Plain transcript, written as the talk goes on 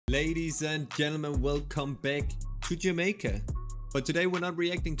Ladies and gentlemen, welcome back to Jamaica. But today we're not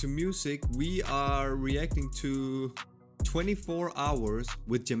reacting to music, we are reacting to 24 hours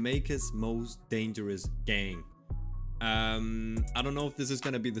with Jamaica's most dangerous gang. I don't know if this is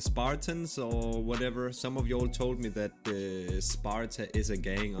gonna be the Spartans or whatever. Some of y'all told me that Sparta is a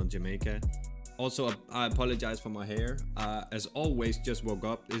gang on Jamaica. Also, I apologize for my hair. As always, just woke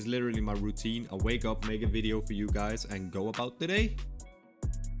up. It's literally my routine. I wake up, make a video for you guys, and go about the day.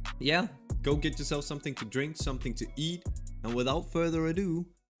 Yeah, go get yourself something to drink, something to eat, and without further ado,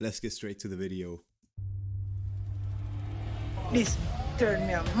 let's get straight to the video. This turned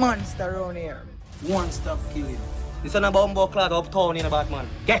me a monster around here. One stop killing. This is a bumbo clot uptown in a Batman.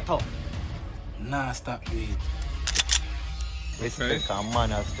 Get up! Nah, stop doing it. Respect and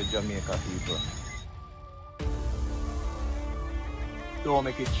manners to Jamaica people. Don't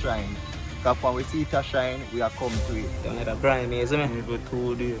make it shine. Because when we see it a shine, we are come to it. Don't let that grind me, isn't it? Never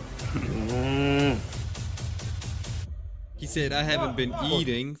told you. He said, I haven't been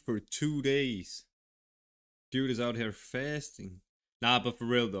eating for 2 days. Dude is out here fasting. Nah, but for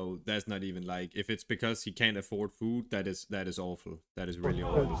real though, that's not even like, if it's because he can't afford food, that is awful. That is really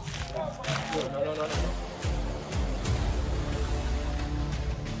awful. No.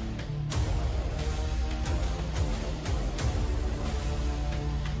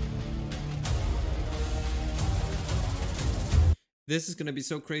 This is gonna be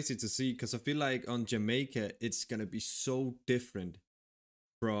so crazy to see, because I feel like on Jamaica, it's gonna be so different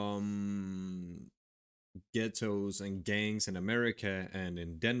from ghettos and gangs in America and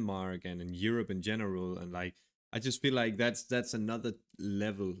in Denmark and in Europe in general. And like, I just feel like that's another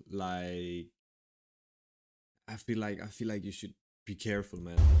level. Like, I feel like you should be careful,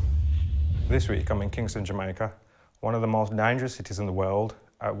 man. This week I'm in Kingston, Jamaica, one of the most dangerous cities in the world.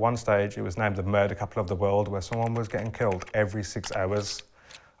 At one stage it was named the murder capital of the world, where someone was getting killed every 6 hours.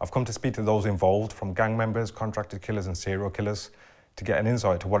 I've come to speak to those involved, from gang members, contracted killers and serial killers, to get an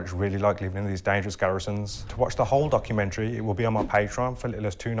insight to what it's really like living in these dangerous garrisons. To watch the whole documentary, it will be on my Patreon for little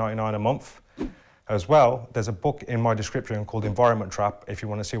as $2.99 a month. As well, there's a book in my description called Environment Trap if you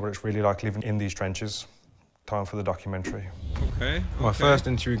want to see what it's really like living in these trenches. Time for the documentary. Okay. My first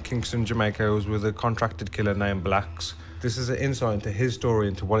interview in Kingston, Jamaica was with a contracted killer named Blacks. This is an insight into his story,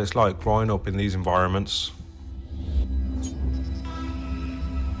 into what it's like growing up in these environments.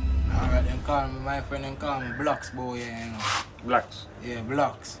 Alright, then call me, my friend, and call me Blocks boy, yeah, you know. Blacks? Yeah,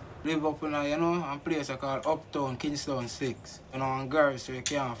 Blocks. Live up in a, you know, a place I call Uptown, Kingston 6. You know, and girls so you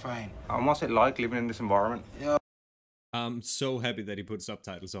can't find. And what's it like living in this environment? Yeah. I'm so happy that he put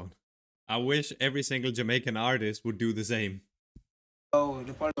subtitles on. I wish every single Jamaican artist would do the same. Yo,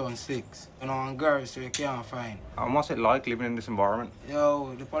 the police on 6. You know, and girls so you can't find. And what's it like living in this environment?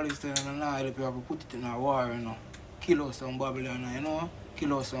 Yo, the police telling me now, the people put it in a war, you know. Kill us some Babylon, you know.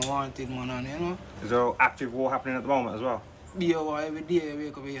 Kill us some wanted man, you know. Is there active war happening at the moment as well? Be a war every day, you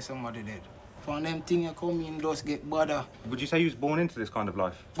wake up and hear somebody dead. From them things you come in, just get better. Would you say you was born into this kind of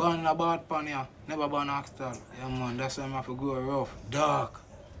life? Born in a bad pan, yeah. Never born Axtal. Yeah, man, that's why I have to grow rough. Dark.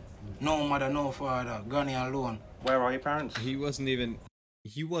 No mother, no father. Granny alone. Where are your parents? He wasn't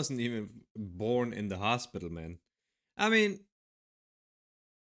even born in the hospital, man. I mean,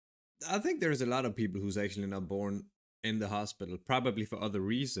 I think there's a lot of people who's actually not born in the hospital, probably for other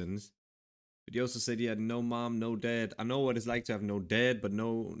reasons. But he also said he had no mom, no dad. I know what it's like to have no dad, but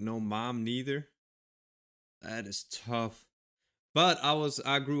no mom neither. That is tough. But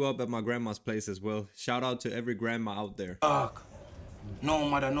I grew up at my grandma's place as well. Shout out to every grandma out there. Dark. No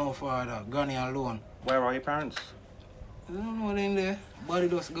mother, no father. Granny alone. Where are your parents? I don't know in there. Body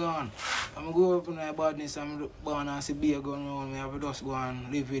just gone. I'm grow up in a badness. I'm born and see beer going around me. I just go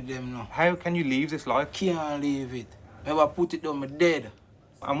and live with them now. How can you leave this life? Can't leave it. Never put it down, I'm dead.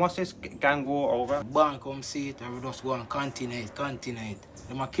 And what's this gang war over? Born come see it, I will just go and continue it.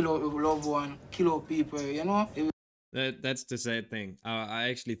 They might kill out loved one, kill out people, you know? That's the sad thing. I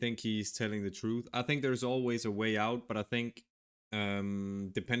actually think he's telling the truth. I think there's always a way out, but I think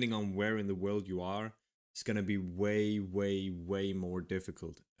depending on where in the world you are, it's gonna be way more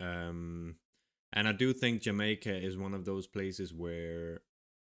difficult. And I do think Jamaica is one of those places where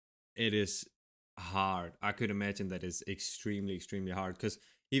it is hard. I could imagine that it's extremely hard, because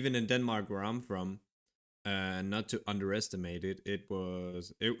even in Denmark, where I'm from, not to underestimate it, it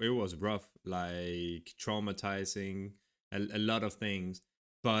was rough, like traumatizing, a lot of things,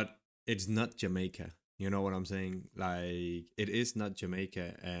 but it's not Jamaica. You know what I'm saying? Like, it is not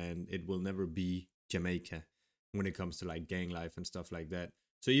Jamaica, and it will never be Jamaica when it comes to like gang life and stuff like that.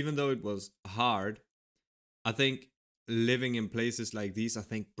 So even though it was hard, I think living in places like these, I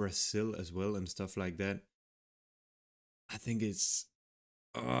think Brazil as well and stuff like that, I think it's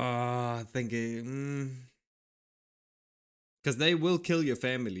I think because they will kill your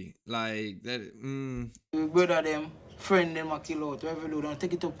family. Like that. Brother them, friend them a kill out. Whatever do, don't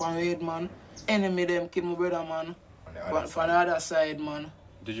take it up on your head, man. Enemy them kill my brother, man. From the other side, man.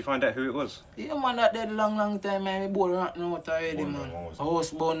 Did you find out who it was? Yeah, man, that dead long time, man. We both rotten out already, man.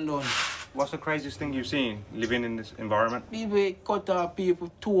 House burned down. What's the craziest thing you've seen living in this environment? People cut off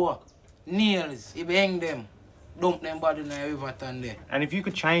people toe, nails, if hang them, dump them body in the river there. And if you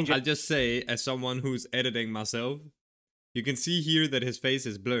could change it... I'll just say, as someone who's editing myself, you can see here that his face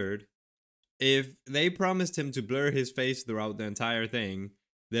is blurred. If they promised him to blur his face throughout the entire thing,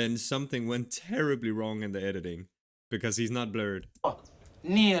 then something went terribly wrong in the editing. Because he's not blurred.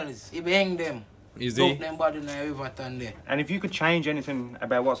 Nails, if hang them, Is dump he? them body in the river there. And if you could change anything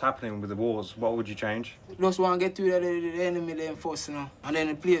about what's happening with the wars, what would you change? Just want to get rid of the enemy them first, you know. And then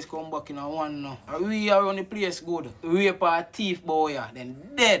the place come back in a one now. And we are on the place good. Rape a thief boy,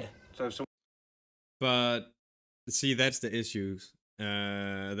 then dead. So But see, that's the issues.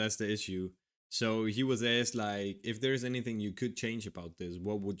 That's the issue. So he was asked, like, if there's anything you could change about this,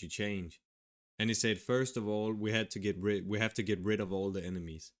 what would you change? And he said, first of all, we have to get rid of all the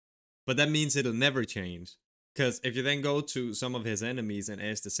enemies. But that means it'll never change. Because if you then go to some of his enemies and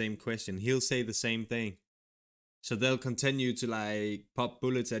ask the same question, he'll say the same thing. So they'll continue to like pop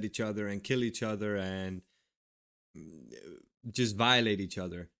bullets at each other and kill each other and just violate each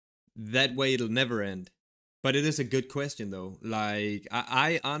other. That way it'll never end. But it is a good question though. Like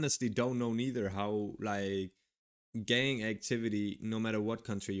I honestly don't know neither how like gang activity, no matter what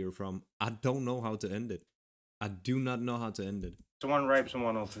country you're from, I don't know how to end it. I do not know how to end it. someone rapes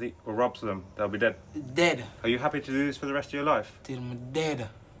someone or robs them, they'll be dead. Dead. Are you happy to do this for the rest of your life? Till me dead.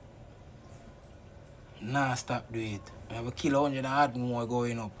 Nah, stop doing it. I have a kill 100 and add more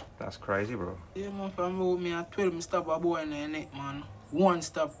going up. That's crazy, bro. Yeah, man, from me at 12, me stop a boy in the neck, man. One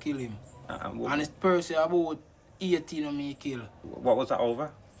stop kill him. And this person about 18 of me kill. What was that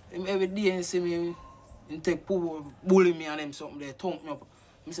over? Him every day he see me, he take bully me and them something there, thump me up.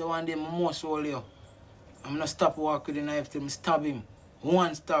 I say one day I must hold you. I'm not stop walk with the knife till I stab him.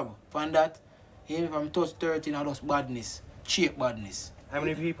 One stab. From that, even if I'm touch 13, I just badness. Cheap badness. How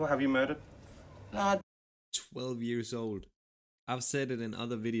many people have you murdered? Nah, 12 years old. I've said it in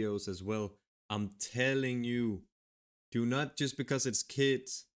other videos as well. I'm telling you, do not just because it's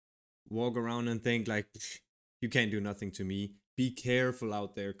kids walk around and think like, you can't do nothing to me. Be careful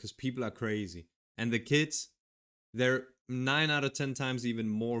out there because people are crazy. And the kids, they're 9 out of 10 times even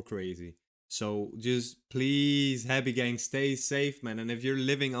more crazy. So just please, Happy Gang, stay safe, man. And if you're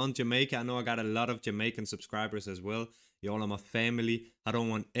living on Jamaica, I know I got a lot of Jamaican subscribers as well. You all are my family. I don't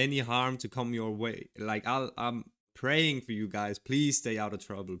want any harm to come your way. Like, I'm praying for you guys. Please stay out of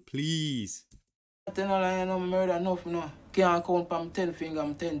trouble. Please. I know murder enough, you know. Can't count from 10 fingers,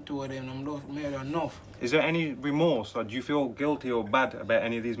 I'm 10 to them. I'm just murder enough. Is there any remorse, or do you feel guilty or bad about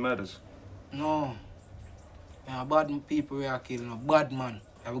any of these murders? No. Yeah, bad people we are killing, no. Bad man.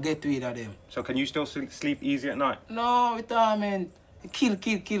 I will get rid of them. So can you still sleep easy at night? No, retirement. Kill,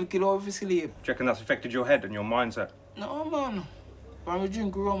 all of you sleep. Do you reckon that's affected your head and your mindset? No, man. When we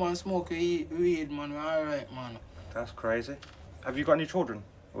drink rum and smoke weed, man, we're alright, man. That's crazy. Have you got any children?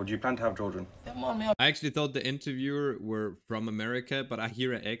 Or do you plan to have children? Yeah, man, I actually thought the interviewer were from America, but I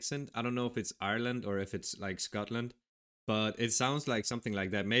hear an accent. I don't know if it's Ireland or if it's like Scotland, but it sounds like something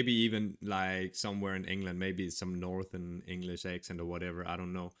like that. Maybe even like somewhere in England, maybe some Northern English accent or whatever. I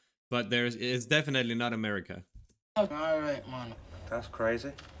don't know. But it's definitely not America. Alright, man. That's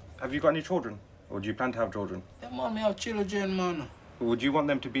crazy. Have you got any children? Or do you plan to have children? Yeah, man, I have children, man. Or would you want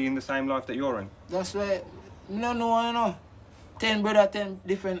them to be in the same life that you're in? That's why, I don't know, you know. 10 brother, 10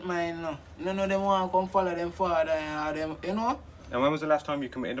 different mind, you know. None of them want to come follow them father and them, you know. And when was the last time you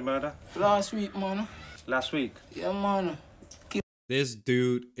committed a murder? Last week, man. Last week? Yeah, man. This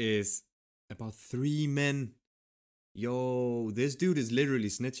dude is about 3 men. Yo, this dude is literally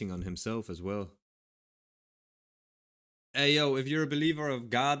snitching on himself as well. Hey, yo, if you're a believer of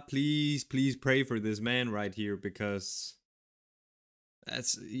God, please pray for this man right here because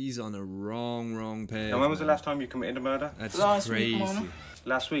he's on a wrong path. And when was the last time you committed a murder? That's Last crazy. week, man.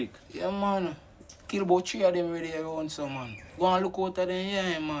 Last week? Yeah, man. Kill about 3 of them already around, so, man. Go and look out at them,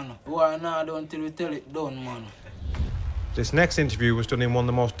 yeah, man. Why not done till we tell it done, man. This next interview was done in one of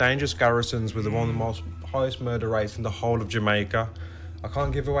the most dangerous garrisons with one of the most highest murder rates in the whole of Jamaica. I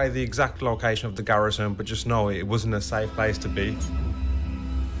can't give away the exact location of the garrison, but just know it wasn't a safe place to be.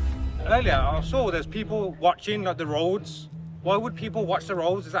 Earlier, I saw there's people watching like the roads. Why would people watch the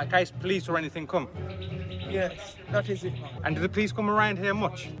roads? Is that in case police or anything come? Yes, that is it, man. And do the police come around here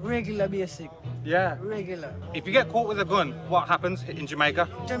much? Regular basic. Yeah. Regular. If you get caught with a gun, what happens in Jamaica?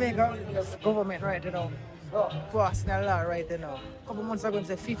 Jamaica, government right now. Passing a law right now. Couple months ago,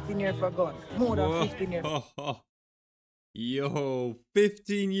 say 15 years for a gun. More than 15 years. Yo,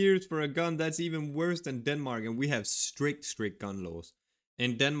 15 years for a gun. That's even worse than Denmark. And we have strict gun laws.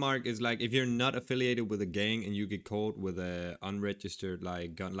 In Denmark, it's like if you're not affiliated with a gang and you get caught with a unregistered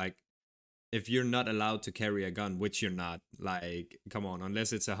like gun, like if you're not allowed to carry a gun, which you're not, like, come on,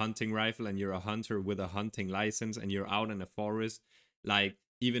 unless it's a hunting rifle and you're a hunter with a hunting license and you're out in the forest, like,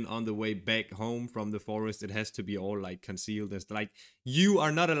 even on the way back home from the forest, it has to be all, like, concealed. It's like, you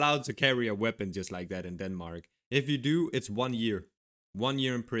are not allowed to carry a weapon just like that in Denmark. If you do, it's 1 year. 1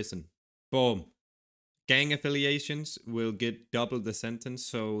 year in prison. Boom. Gang affiliations will get double the sentence,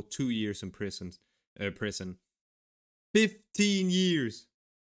 so 2 years in prison. 15 years.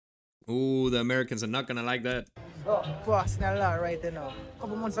 Oh, the Americans are not gonna like that. Passing a law right now.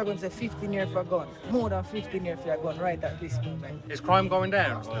 Couple months ago, say 15 years for a gun. More than 15 years for a gun right at this moment. Is crime going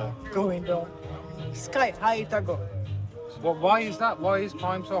down? Going down. Sky high to go. Well, why is that? Why is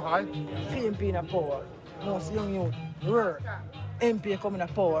crime so high? PMP in a power. Most young youth work. MP coming in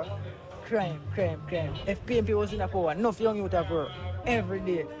a power. Crime. If PMP was in a power, enough young youth have work. Every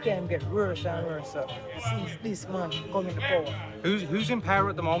day, crime get worse and worse. Since this man coming to power. Who's in power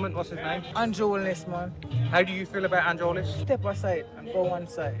at the moment? What's his name? Anjolis, man. How do you feel about Anjolis? Step aside and go one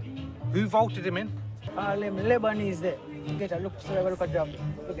side. Who voted him in? All them Lebanese there. Get a look, so have a look at them.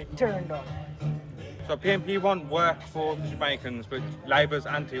 Look at turned down. So PMP want work for the Jamaicans, but Labour's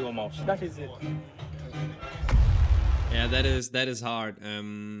anti almost. That is it. Yeah, that is hard.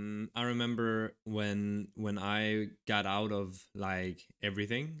 I remember when I got out of like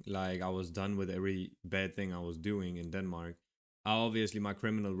everything, like I was done with every bad thing I was doing in Denmark. Obviously, my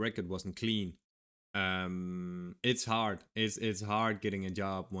criminal record wasn't clean. It's hard. It's hard getting a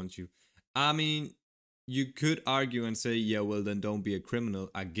job once you. I mean, you could argue and say, yeah, well then don't be a criminal.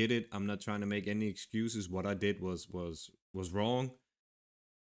 I get it. I'm not trying to make any excuses. What I did was wrong,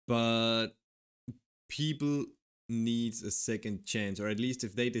 but people needs a second chance, or at least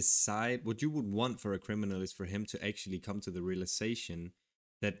if they decide, what you would want for a criminal is for him to actually come to the realization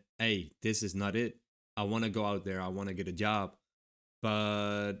that, hey, this is not it. I want to go out there. I want to get a job.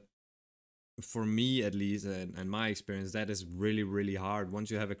 But for me, at least, and my experience, that is really, really hard. Once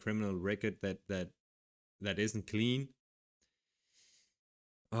you have a criminal record that isn't clean,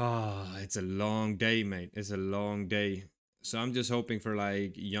 it's a long day, mate. It's a long day. So I'm just hoping for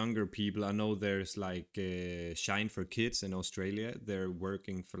like younger people. I know there's like Shine for Kids in Australia. They're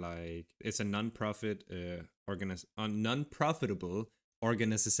working for like, it's a non-profit non-profitable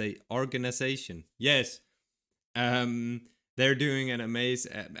organization. Yes. They're doing an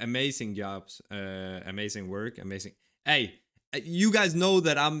amazing jobs, amazing work, amazing. Hey, you guys know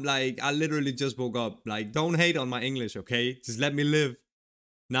that I'm like, I literally just woke up. Like, don't hate on my English, okay? Just let me live.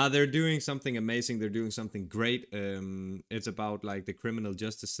 Now they're doing something amazing. They're doing something great. It's about like the criminal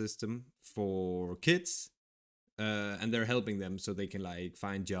justice system for kids, and they're helping them so they can like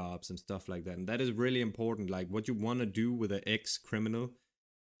find jobs and stuff like that. And that is really important. Like what you want to do with an ex-criminal,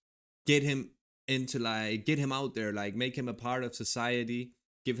 get him into like, get him out there, like make him a part of society,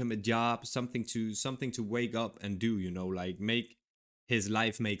 give him a job, something to wake up and do, you know, like make his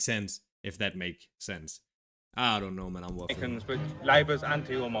life make sense, if that makes sense. I don't know, man. I'm waffling. But Labour's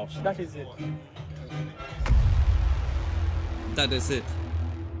anti almost. That is it. That is it.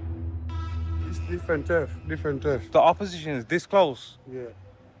 It's different turf. The opposition is this close. Yeah.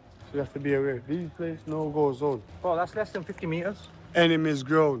 So you have to be aware. These places no go zone. Bro, that's less than 50 meters. Enemies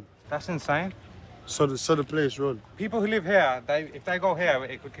ground. That's insane. So the place run. People who live here, if they go here,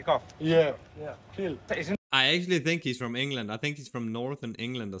 it could kick off. Yeah. Kill. I actually think he's from England. I think he's from Northern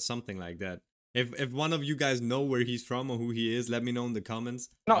England or something like that. If one of you guys know where he's from or who he is, let me know in the comments.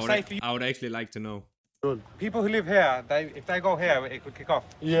 Not safe for you. I would actually like to know. People who live here, if they go here, it could kick off.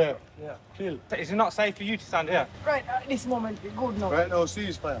 Yeah. Kill. Is it not safe for you to stand here? Right at this moment, it's good now. Right now,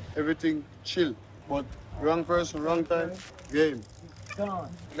 ceasefire. Everything chill. But wrong person, wrong time, game. Gone.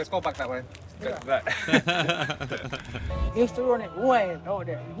 Let's go back that way. Yeah. Used to run it wild out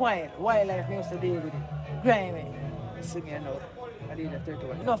there. Wildlife used to deal with it. Grimy. See me now. I did a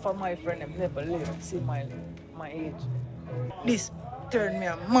 31. Enough of my friend them never live, see my age. This turned me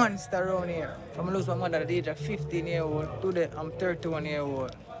a monster around here. From I lose my mother at the age of 15-year-old, today I'm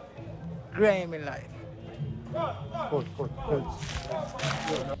 31-year-old. Grimy life.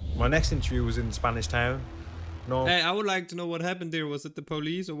 My next interview was in Spanish Town. No. Hey, I would like to know what happened there. Was it the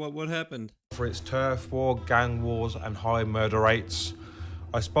police or what happened? For its turf war, gang wars and high murder rates.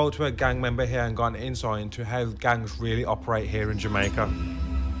 I spoke to a gang member here and got an insight into how gangs really operate here in Jamaica.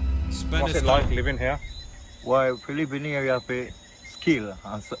 Spanish What's it Town. like living here? Why, if you live in here, you have to skill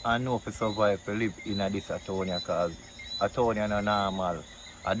and know to survive to live in this Atonia, because Atonia is normal.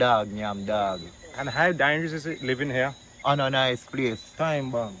 A dog, nyam dog. And how dangerous is it living here? On a nice place.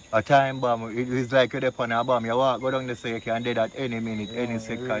 Time bomb. A time bomb. It is like you're on a bomb. You walk, go down the say you can dead at any minute, any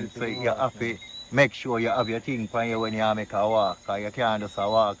second. So you have to make sure you have your thing on you when you make a walk. Because you can't just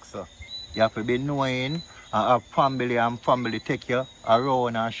walk. So you have to be knowing and have family and family take you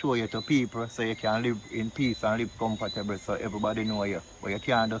around and show you to people so you can live in peace and live comfortable so everybody know you. But you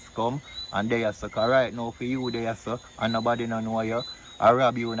can't just come and they are suck. Right now for you they are suck and nobody don't know you. I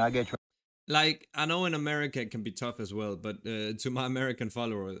rob you and I get Like, I know in America it can be tough as well, but to my American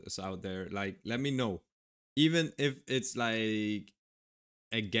followers out there, like, let me know. Even if it's like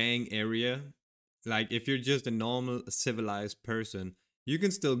a gang area, like if you're just a normal civilized person, you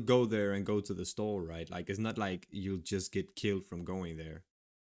can still go there and go to the store, right? Like, it's not like you'll just get killed from going there,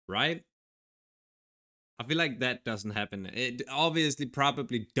 right? I feel like that doesn't happen. It obviously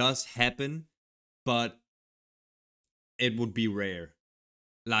probably does happen, but it would be rare.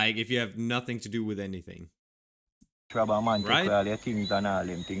 Like, if you have nothing to do with anything. rob a man Right? take all your things and all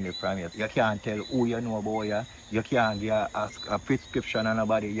them things from you. You can't tell who you know about you. You can't ask a prescription on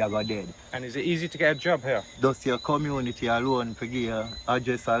nobody, you go dead. And is it easy to get a job here? Does your community alone for give you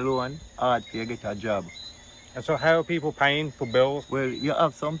address alone, hard for you get a job. And so how are people paying for bills? Well, you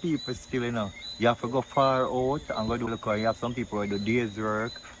have some people still, you know. You have to go far out and go do look. You have some people who do days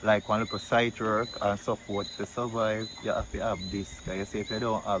work, like one look site work and so forth to survive. You have to have this. Because you say if you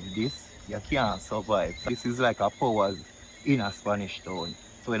don't have this, you can't survive. This is like a powers in a Spanish town.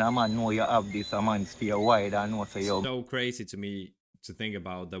 So when a man know you have this, a man stay wide and know say you So crazy to me to think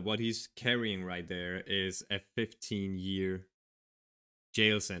about that what he's carrying right there is a 15-year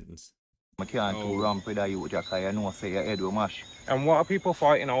jail sentence. I can't do ramp with a youth because you know say your head will mash. And what are people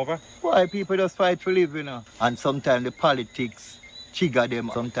fighting over? Why people just fight for living, you know? And sometimes the politics trigger them.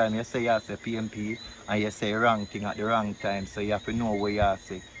 Sometimes you say PMP and you say wrong thing at the wrong time, so you have to know what you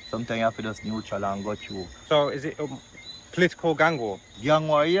say. Sometimes you have to just neutral and go through. So is it a political gang war? Gang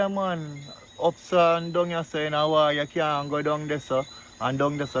war, yeah man. Ups and down you say in a war, you can't go down there, sir. And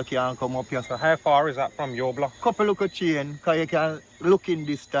down there, sir, can't come up here. So how far is that from your block? Couple look at chain, because you can look in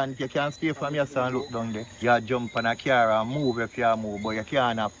distance, you can stay from here and look down there. You jump on a car and move if you move, but you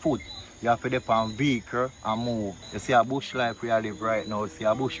can't have foot. You have to depend on vehicle and move. You see a bush life we live right now, you see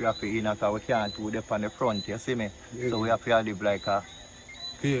a bush we have to in because we can't do it on the front, you see me? Yeah. So we have to live like a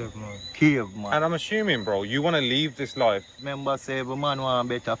Cave, man. Cave, man. And I'm assuming, bro, you want to leave this life. Remember, say every man want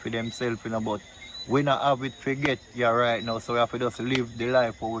better for themselves, you know, but we not have it forget you right now, so we have to just live the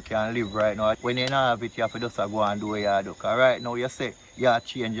life what we can live right now. When you not have it, you have to just go and do what you do. Because right now you say you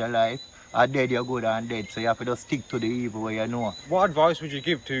change your life, and dead you're good and dead, so you have to just stick to the evil where you know. What advice would you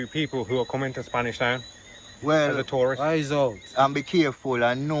give to people who are coming to Spanish Town Well, as a tourist? Eyes out. and be careful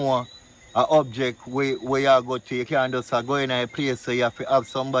and know an object where you go to. You can't just go in a place, so you have to have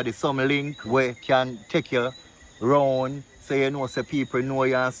somebody, some link where can take you round. So you know, say people know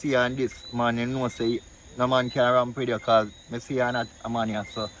you and see you and this man, you know, say no man can ramp with you because I see you not a man here,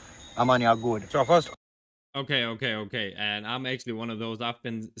 so a man here good. So first, Okay. And I'm actually one of those. I've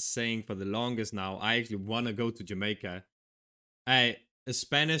been saying for the longest now, I actually want to go to Jamaica. Hey, a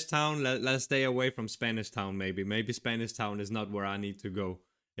Spanish Town, let's stay away from Spanish Town maybe. Maybe Spanish Town is not where I need to go.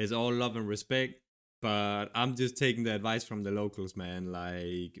 It's all love and respect, but I'm just taking the advice from the locals, man.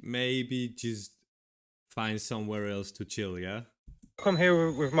 Like, maybe just find somewhere else to chill, yeah? come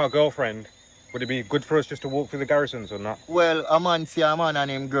here with my girlfriend. Would it be good for us just to walk through the garrisons or not? Well, a man see a man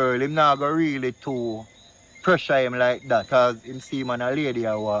and him girl, him not go really too pressure him like that, cause him see man a lady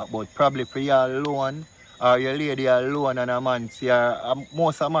a walk, but probably for you alone, or your lady alone and a man see her,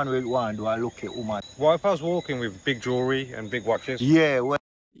 most a man will want to look at woman. What if I was walking with big jewelry and big watches? Yeah, well,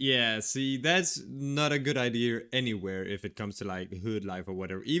 Yeah, see, that's not a good idea anywhere if it comes to like hood life or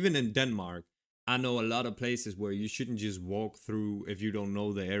whatever. Even in Denmark, I know a lot of places where you shouldn't just walk through if you don't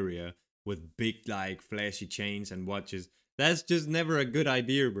know the area with big like flashy chains and watches. That's just never a good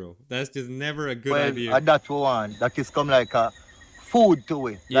idea, bro. That's just never a good idea. That one, that is come like a food to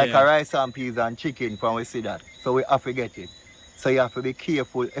it, like a rice and peas and chicken from we see that. So we have to get it. So you have to be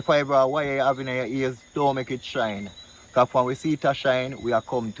careful. If I ever wire you have in your ears, don't make it shine. Because when we see it shine, we are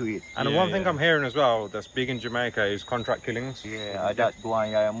come to it. And the one thing I'm hearing as well that's big in Jamaica is contract killings. Yeah, that go on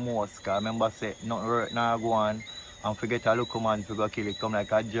yeah most. Because remember say, nothing work now go on and forget a local man to go kill it. Come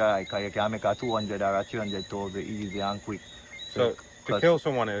like a joy, because you can make a 200 or a 300,000 easy and quick. So to kill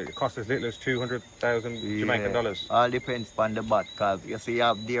someone, it costs as little as 200,000 Jamaican dollars. All depends on the bat, because you see you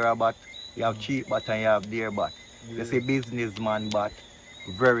have dear bat, you have cheap bat and you have dear bat. You see businessman bat,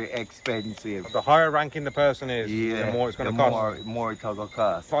 very expensive. The higher ranking the person is, Yeah, the more it's going the to cost. more it's gonna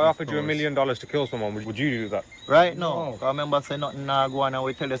cost. If I offered you $1 million to kill someone, would you do that? Right now, I remember saying nothing now go on and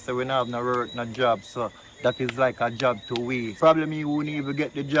we tell us that we don't have no work, no job, so that is like a job to we. Probably me wouldn't even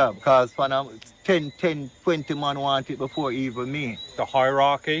get the job, because for now 10, 20 man want it before even me. The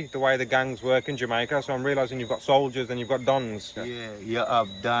hierarchy, the way the gangs work in Jamaica, so I'm realising you've got soldiers and you've got dons. Yeah, you have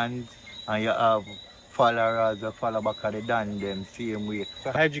dons and you have followers that follow back at the don them same way.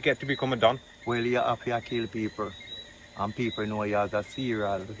 So how did you get to become a don? Well, you have to kill people. And people know you as a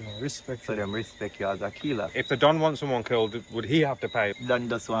serial. So them respect you as a killer. If the don wants someone killed, would he have to pay? Don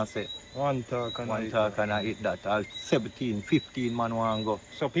just want to say, one talk and I eat that. All 17, 15 man want go.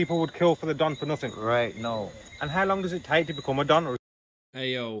 So people would kill for the don for nothing? Right now. And how long does it take to become a don?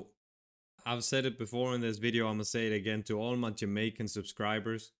 Hey yo, I've said it before in this video, I'm gonna say it again to all my Jamaican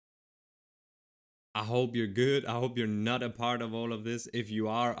subscribers. I hope you're good. I hope you're not a part of all of this. If you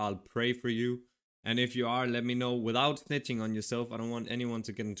are, I'll pray for you. And if you are, let me know without snitching on yourself. I don't want anyone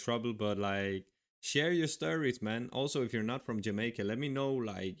to get in trouble, but like, share your stories, man. Also, if you're not from Jamaica, let me know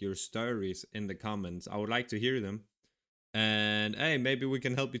like your stories in the comments. I would like to hear them. And hey, maybe we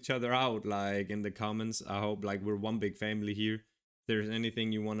can help each other out like in the comments. I hope like we're one big family here. If there's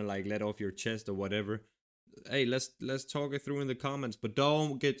anything you want to like let off your chest or whatever, hey, let's talk it through in the comments, but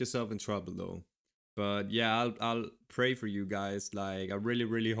don't get yourself in trouble though. But yeah, I'll pray for you guys. Like, I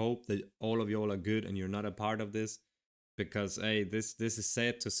really hope that all of y'all are good and you're not a part of this, because hey, this is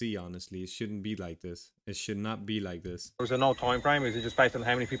sad to see. Honestly, it shouldn't be like this. It should not be like this. Is there no time frame? Is it just based on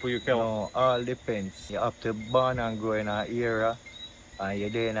how many people you kill? No, all depends. You have to born and grow in an era, and you're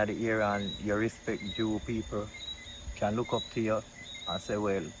there in the era and you respect Jew people. Can look up to you and say,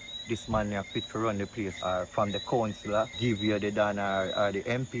 well, this man is fit to run the place, or from the councillor give you the Dan or the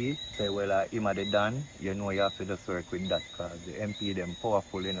MP, say, well, him are the Dan, you know you have to just work with that, because the MP them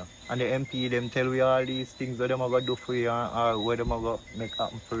powerful, you know. And the MP them tell we all these things that them are going to do for you, or what them are going to make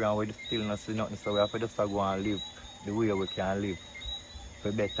happen for you, and we still not see nothing, so we have to just go and live the way we can live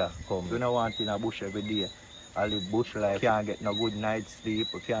for better come. We don't want in a bush every day. I live bush life, can't get no good night's sleep,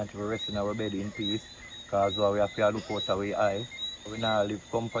 we can't even rest in our bed in peace, because we have to look out our eye. We not live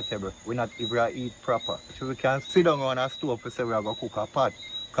comfortable. We not even eat proper. So we can sit down on a stove to say we are going to cook a pot.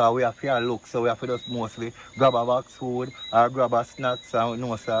 Because we have to look, so we have to just mostly grab a box food or grab a snacks and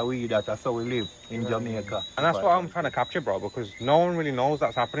know so we eat that. That's how we live in Jamaica. And that's what I'm trying to capture, bro, because no one really knows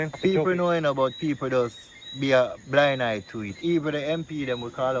that's happening. People knowing about people just be a blind eye to it. Even the MP them we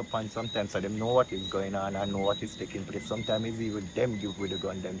call up and sometimes so them know what is going on and know what is taking place. Sometimes it's even them give with the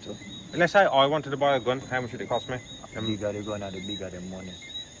gun them too. Let's say I wanted to buy a gun, how much would it cost me? The bigger the gun and the bigger the money.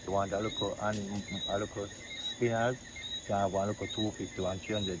 You want a local spinners, you have one local 250 and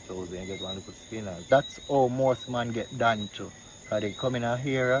 300,000, you get one local spinners. That's how most man get done to. Because they come in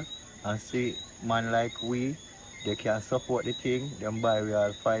here and see man like we, they can support the thing, them buy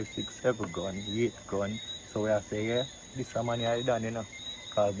real 5, 6, 7 gun, 8 gun. So we have to say, yeah, this is money I done, you know.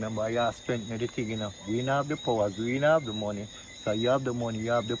 Because remember, you have strengthen the thing, you know. We don't have the powers, we don't have the money. So you have the money,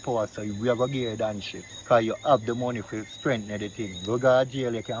 you have the power, so we are going to get done shit. Because you have the money for strengthen the thing. Go to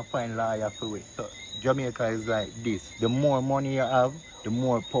jail, you can find lawyer for it. So Jamaica is like this. The more money you have, the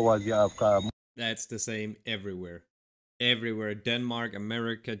more powers you have. That's the same everywhere. Everywhere. Denmark,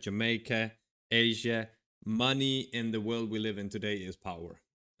 America, Jamaica, Asia. Money in the world we live in today is power.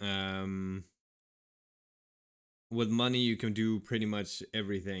 With money, you can do pretty much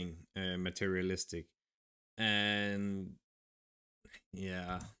everything materialistic. And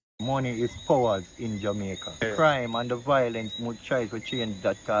yeah. Money is powers in Jamaica. Yeah. Crime and the violence would try to change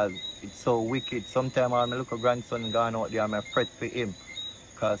that because it's so wicked. Sometimes my little grandson gone out there and I fret for him.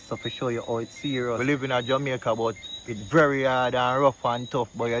 Because so for show you how it's serious. We live in Jamaica, but it's very hard and rough and tough,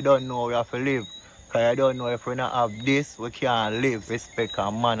 but you don't know how you have to live. Because I don't know if we not have this, we can't live. Respect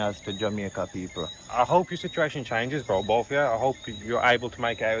and manners to Jamaica people. I hope your situation changes, bro, both of you. I hope you're able to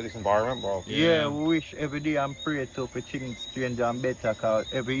make it out of this environment, bro. Yeah, we wish every day and pray to for things change and better, because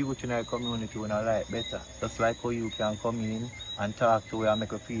every youth in our community will not like better. Just like how you can come in and talk to you and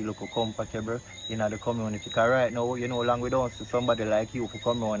make you feel look comfortable in the community. Because right now, you know, long we don't see somebody like you who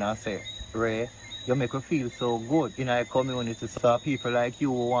come on and say, Ray, you make you feel so good in our community. So people like you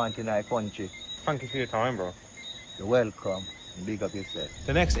who want in our country. Thank you for your time, bro. You're welcome. Big up yourself.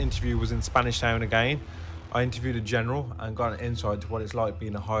 The next interview was in Spanish Town again. I interviewed a general and got an insight to what it's like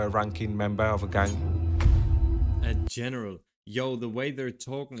being a higher ranking member of a gang. A general. Yo, the way they're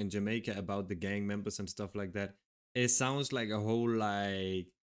talking in Jamaica about the gang members and stuff like that, it sounds like a whole like...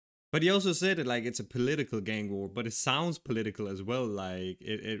 But he also said it like it's a political gang war, but it sounds political as well. Like,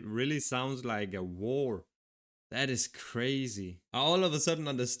 it really sounds like a war. That is crazy. I all of a sudden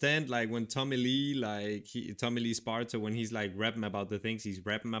understand, like, when Tommy Lee, like, Tommy Lee Sparta, when he's like rapping about the things he's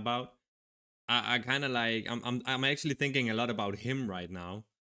rapping about. I kind of like, I'm actually thinking a lot about him right now,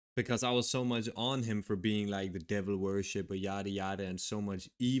 because I was so much on him for being like the devil worshipper, yada yada, and so much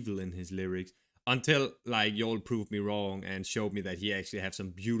evil in his lyrics, until like y'all proved me wrong and showed me that he actually has some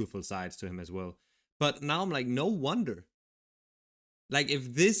beautiful sides to him as well. But now I'm like, no wonder. Like,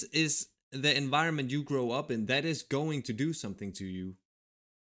 if this is the environment you grow up in, that is going to do something to you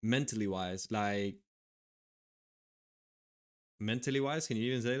mentally wise. Like, mentally wise, can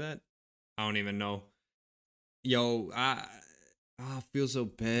you even say that? I don't even know. Yo, I feel so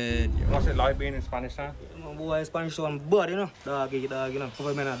bad, yo. What's it like being in Spanish Town? Boy, Spanish one bad, you know. Dog, you know.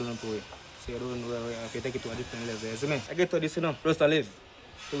 Cover me not doing for it. So you don't know if you take it to a different level, you see me? I get to this, you know, just to live.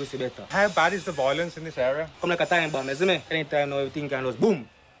 So we see better. How bad is the violence in this area? Come like a time bomb, you see me? Anytime now everything can just boom.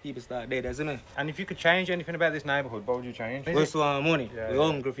 People start dead, you see me? And if you could change anything about this neighborhood, what would you change? We just want money. Yeah, We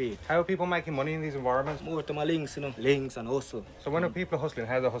hungry for it. How are people making money in these environments? More to my links, you know. Links and hustle. So when are people hustling?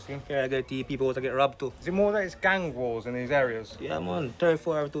 How are they hustling? Here I get the people out to get robbed too. Is it more that it's gang wars in these areas? Yeah, man.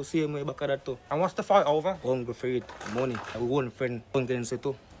 34 hours to see me back at that too. And what's the fight over? Hungry for it. Money. I have one friend against it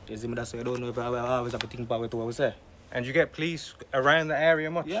too. You see me, that's why I don't know if I always have to think about what we say. And you get police around the area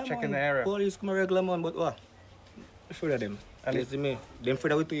much? Yeah, checking man. the area? Police come regular, man, but what? I'm afraid of them. And You see me? Them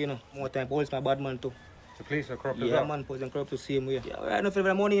afraid of it too, you know. More time, police my bad man too. The police are corrupt as Yeah, well? man, police and corrupt the same way. Yeah, right now, if you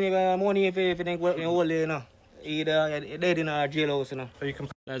money if you think work in the whole day, you know. Either you're dead in a jailhouse, you know. So you can...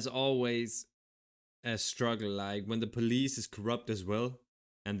 That's always a struggle. Like, when the police is corrupt as well,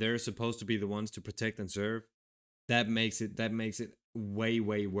 and they're supposed to be the ones to protect and serve, that makes it way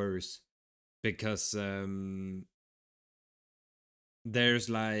worse, because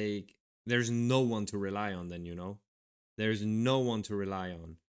there's no one to rely on. Then, you know, there's no one to rely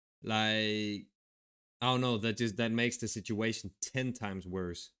on. Like, I don't know, that makes the situation 10 times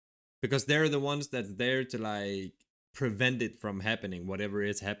worse, because they're the ones that's there to like prevent it from happening, whatever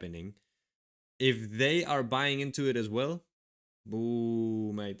is happening. If they are buying into it as well,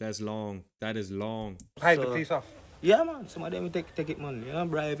 boo, mate, that's long. That is long. Pay the So- police off. Yeah, man, some of them take it, man. You know,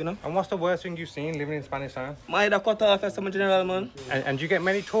 bribe, you know. And what's the worst thing you've seen living in Spanish Town? My either cut off as some general, man. And you get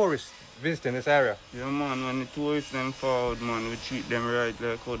many tourists visiting this area? Yeah, man, when the tourists them forward, man, we treat them right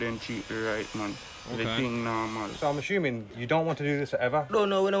like how them treat the right, man. Okay. The thing normal. So I'm assuming you don't want to do this ever? Don't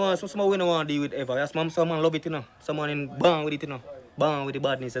know, we don't want, some we don't want to deal with ever. Yes, man, someone love it, you know. Someone in born with it, you know. Born with the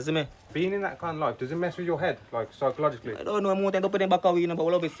badness, you see me? Being in that kind of life, does it mess with your head, like psychologically? I don't know, I'm going to put them back away, you know, but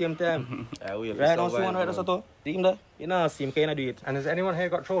we love it same time. Right now, someone right there, so see him there? You know, see him, can I do it? And has anyone here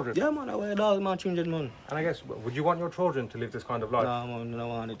got children? Yeah, man, I wear dog, man, changing, man. And I guess, would you want your children to live this kind of life? Nah, man, I don't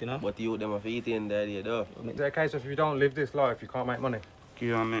want it, you know. But you them have eating that day, though. Is it a case of if you don't live this life, you can't make money?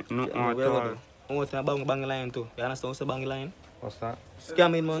 Can't make nothing Yeah, at we have all. to. I want to bang line too. You understand what's a bang line? What's that?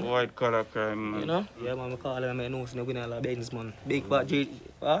 Scamming, man. White collar crime, man. You know? Yeah, man, I call them, I know, so they win a lot of Benz, man. Big fat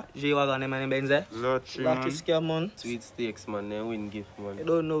G-Wagon, them and Benz, eh? Lottery, Lottery man. scam, man. Sweet steaks, man. They win gift, man. I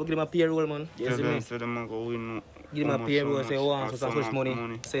don't know, give them a payroll, man. You Tell see them me? so them a go win. Give them a payroll, say, oh, so so much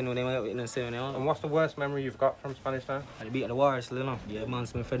money. Say no, they say no. And what's the worst memory you've got from Spanish Town? I beat the wars, you know. Yeah, man,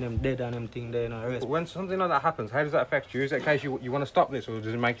 so my friend them dead and them thing there, you know. Rest. When something like that happens, how does that affect you? Is it a case you want to stop this, or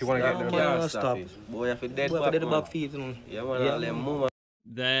does it make you want to get Yeah, there? man. Can't stop. it. Boy, if it dead Boy, back, dead man. back feet, you know. Yeah, man, Yeah, all them man. move.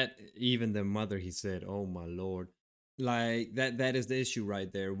 That, even the mother, he said, oh my lord. Like, that is the issue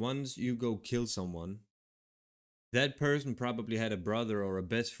right there. Once you go kill someone, that person probably had a brother or a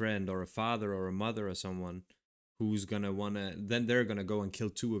best friend or a father or a mother or someone who's gonna wanna, then they're gonna go and kill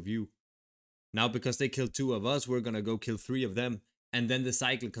 2 of you. Now, because they killed 2 of us, we're gonna go kill 3 of them. And then the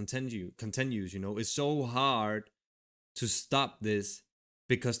cycle continues, you know. It's so hard to stop this,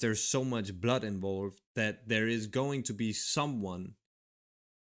 because there's so much blood involved, that there is going to be someone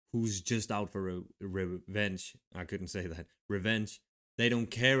who's just out for revenge. I couldn't say that. Revenge. They don't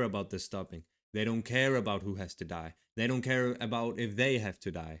care about the stopping. They don't care about who has to die. They don't care about if they have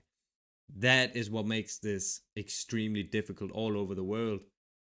to die. That is what makes this extremely difficult all over the world.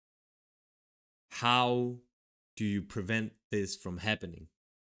 How do you prevent this from happening?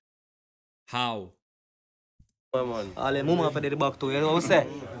 How? Man. All them mama for the back too, you know what I'm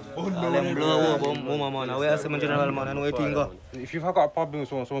saying? All them blow up, mama, man. I wear some general, man, I know what you go. If you've got a problem with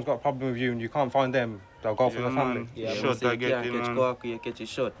someone's got a problem with you, and you can't find them, they'll go for Yeah, the family. man. Yeah, Shot man, say I you get can't them, catch man. cock, you catch a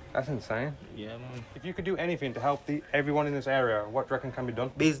shot. That's insane. Yeah, man. If you could do anything to help everyone in this area, what do you reckon can be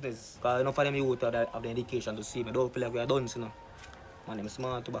done? Business. Because enough of them youth have the education to see me. Don't feel like we are done, you know. Man, them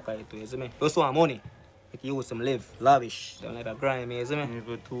smart to back it too, you see me? Just want money. Make you use some live, lavish. Don't like a grime, you see me?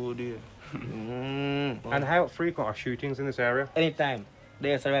 Never 2 days. And how frequent are shootings in this area? Anytime.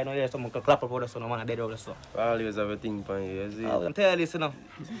 There's right now, there's someone can clap up for the son, man, dead over the son. Always have a thing for you, you see? I'm telling you, you know.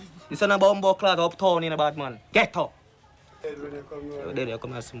 This is a bumbo clock uptown in a bad man. Get up! You're dead, you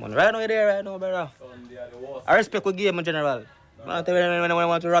come here, someone. Right now, you're there, right now, brother. I respect the game in general. I tell you when I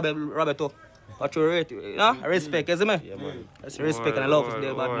want to rob it too. But you rate, you know? I respect, isn't it? Yeah, man. That's respect and I love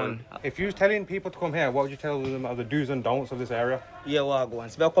this bad man. If you was telling people to come here, what would you tell them are the do's and don'ts of this area? Yeah, what go on.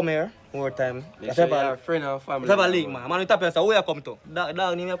 So if you come here, more time. Make sure you have a friend and family. If you have a link, man. Man, you tap here, so where you come to? Dog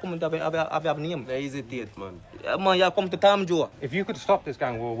name, you come to have a name. No hesitate, man. Yeah, man, you come to Tom Joe. If you could stop this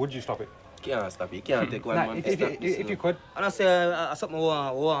gang war, would you stop it? Can't stop it. You can't take one man to stop this. If you could. And I say something we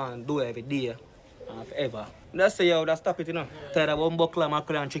want to do every day and forever. That's say yo, that stop it, you know. Tired of bumbuckler,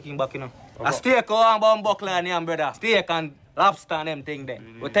 mackerel and chicken back, you know. A steak and bumbuckler and yam, brother. Steak and lobster and them thing there.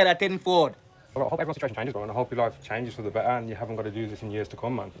 We tell that 10 forward. Well, I hope everyone's situation changes, bro, and I hope your life changes for the better and you haven't got to do this in years to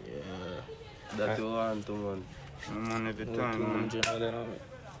come, man. Yeah. That's what I want to, man. Man, every time, man.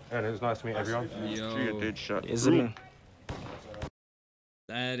 And it was nice to meet everyone. Straight headshot. Isn't it?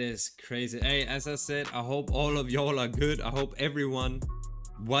 That is crazy. Hey, as I said, I hope all of y'all are good. I hope everyone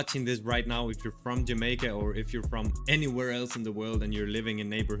watching this right now, if you're from Jamaica or if you're from anywhere else in the world and you're living in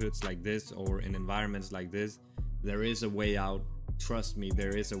neighborhoods like this or in environments like this, there is a way out. Trust me,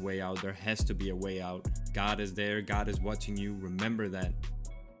 there is a way out. There has to be a way out. God is there. God is watching you. Remember that.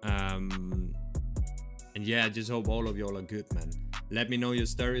 And yeah, I just hope all of y'all are good, man. Let me know your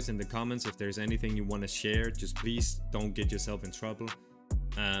stories in the comments. If there's anything you want to share, just please don't get yourself in trouble.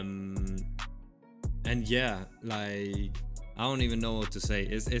 And yeah, like, I don't even know what to say.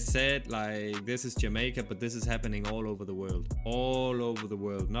 It's said like this is Jamaica, but this is happening all over the world. All over the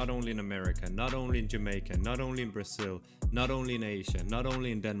world. Not only in America, not only in Jamaica, not only in Brazil, not only in Asia, not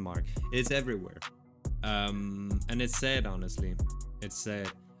only in Denmark. It's everywhere. And it's sad, honestly. It's sad.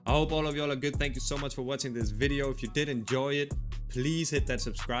 I hope all of y'all are good. Thank you so much for watching this video. If you did enjoy it, please hit that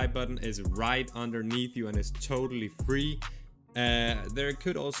subscribe button. It's right underneath you and it's totally free. There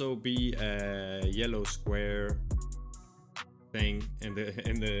could also be a yellow square thing in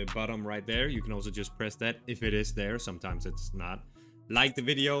the bottom right there. You can also just press that if it is there. Sometimes it's not. Like the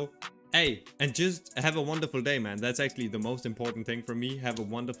video. Hey, and just have a wonderful day, man. That's actually the most important thing for me. Have a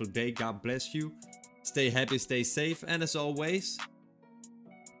wonderful day. God bless you. Stay happy, stay safe, and as always,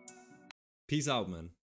 peace out, man.